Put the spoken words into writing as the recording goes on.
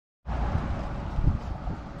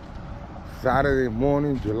Saturday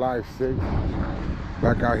morning, July 6th.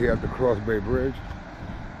 Back out here at the Cross Bay Bridge.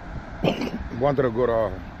 Wanted to go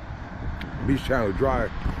to Beach Channel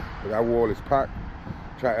Drive, but that wall is packed.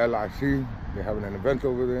 Try LIC, they're having an event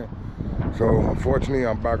over there. So unfortunately,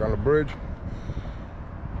 I'm back on the bridge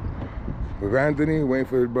with Anthony, waiting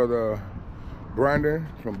for his brother Brandon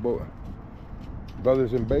from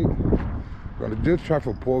Brothers in Bait. Gonna just try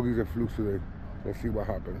for Porgies and flukes today. Let's see what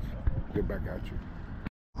happens. Get back at you.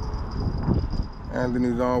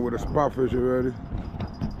 Anthony's on with a spot fish already.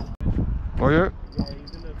 Oh yeah? Yeah,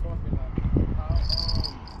 he's in the parking lot.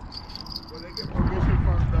 Will they get permission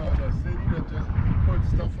from the city to just put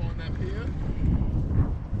stuff on that pier?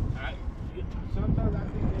 Sometimes I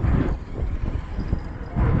think they just...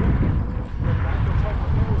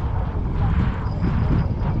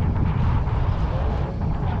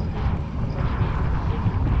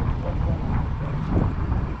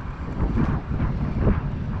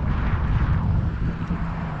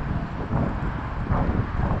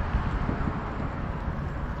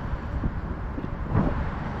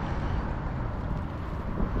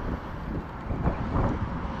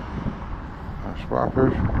 Spot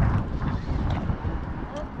fish.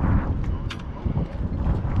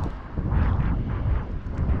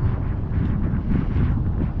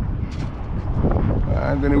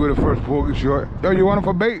 Anthony with the first porgy short. Yo, you want him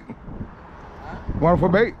for bait? Want him for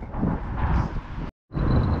bait?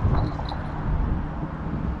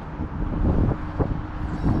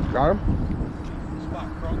 Got him? Spot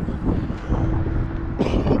croaker.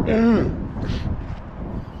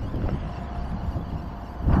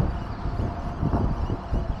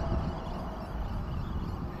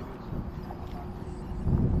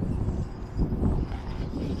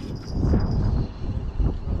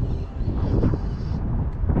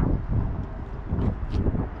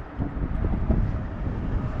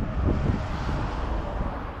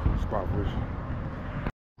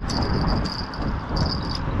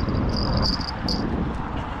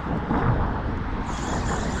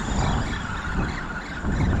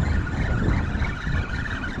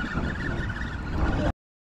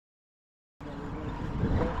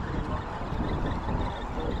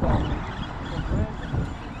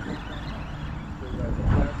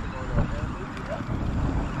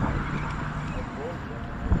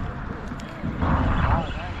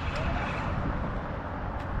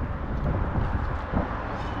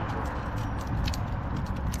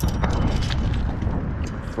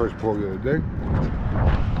 First porgy of the day.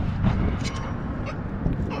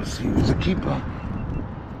 Let's see who's a keeper.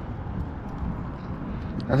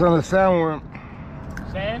 That's on the sandworm.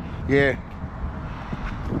 Sand? Yeah.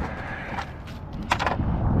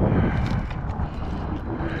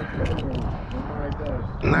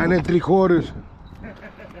 Like 9 3/4.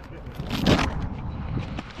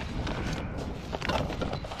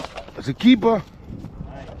 It's a keeper.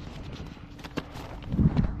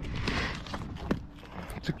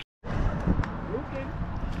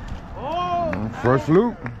 First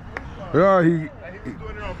fluke. Yeah,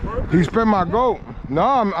 he spent my goat. No,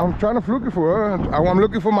 I'm trying to fluke it for her. I'm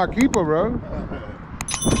looking for my keeper, bro.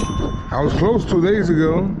 I was close 2 days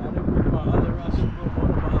ago.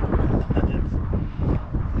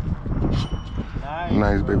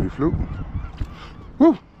 Nice baby fluke.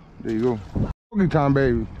 Woo! There you go. Porgy time,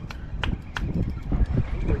 baby.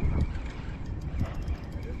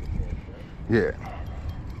 Yeah.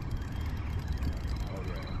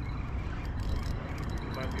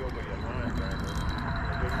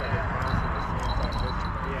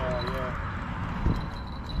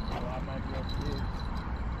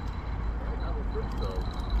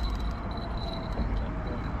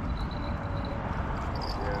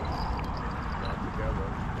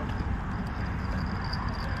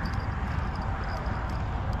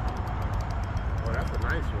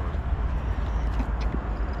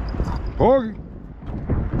 Porgy.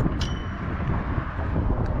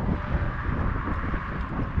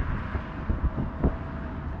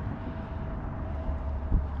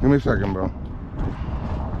 Give me a second, bro.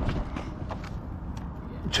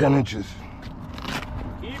 10 inches.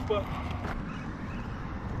 Keeper.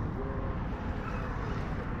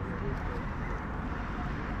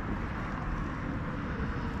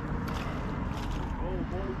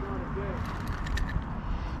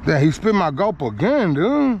 Damn, he spit my gulp again,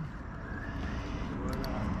 dude.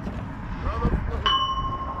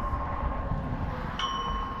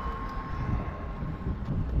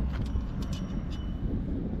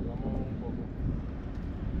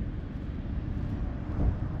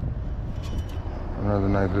 Another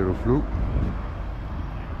nice little fluke.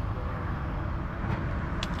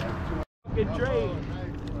 Good trade.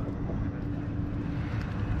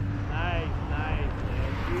 Nice, nice,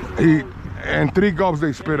 man. And 3 gulps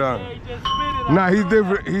they spit out. Yeah, he just spit it out. Nah, he's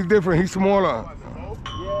different. He's different. He's smaller.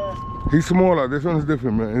 Yeah. He's smaller. This one's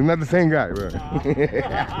different, man. He's not the same guy, bro. Porgies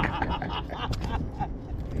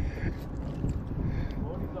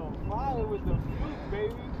on fire with the fluke,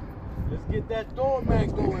 baby. Let's get that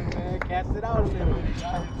doormat going, man. Cast it out a little bit.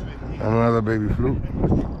 Another baby fluke.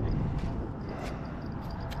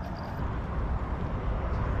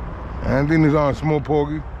 Anything is on a small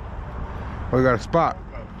porgy. We got a spot.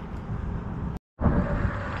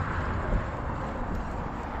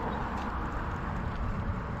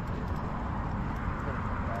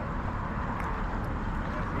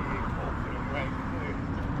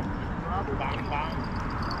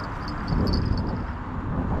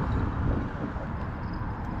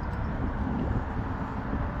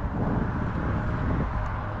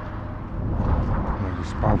 Maybe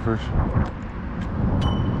spot fish.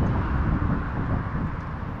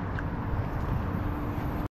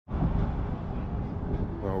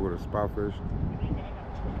 With a spot fish.